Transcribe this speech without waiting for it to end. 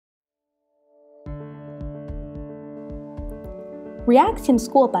ReaXium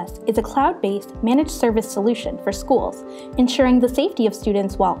School Bus is a cloud-based managed service solution for schools, ensuring the safety of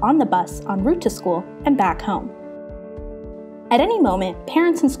students while on the bus en route to school and back home. At any moment,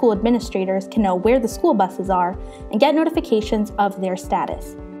 parents and school administrators can know where the school buses are and get notifications of their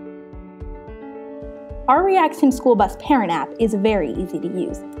status. Our ReaXium School Bus parent app is very easy to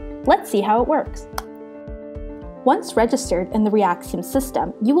use. Let's see how it works. Once registered in the ReaXium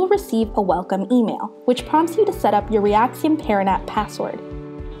system, you will receive a welcome email, which prompts you to set up your ReaXium parent app password.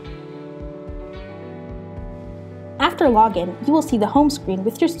 After login, you will see the home screen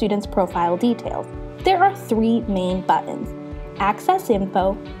with your student's profile details. There are 3 main buttons: Access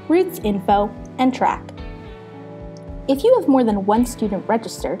Info, Routes Info, and Track. If you have more than 1 student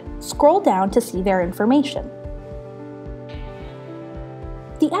registered, scroll down to see their information.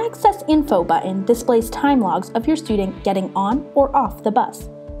 The Access Info button displays time logs of your student getting on or off the bus,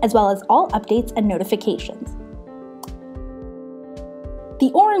 as well as all updates and notifications.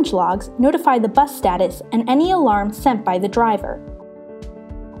 The orange logs notify the bus status and any alarms sent by the driver.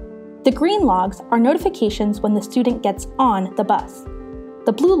 The green logs are notifications when the student gets on the bus.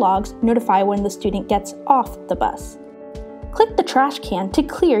 The blue logs notify when the student gets off the bus. Click the trash can to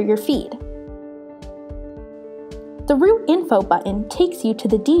clear your feed. The Route Info button takes you to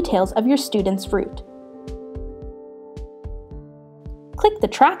the details of your student's route. Click the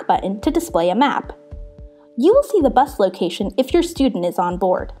Track button to display a map. You will see the bus location if your student is on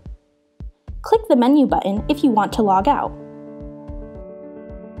board. Click the Menu button if you want to log out.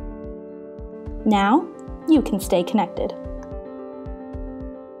 Now, you can stay connected.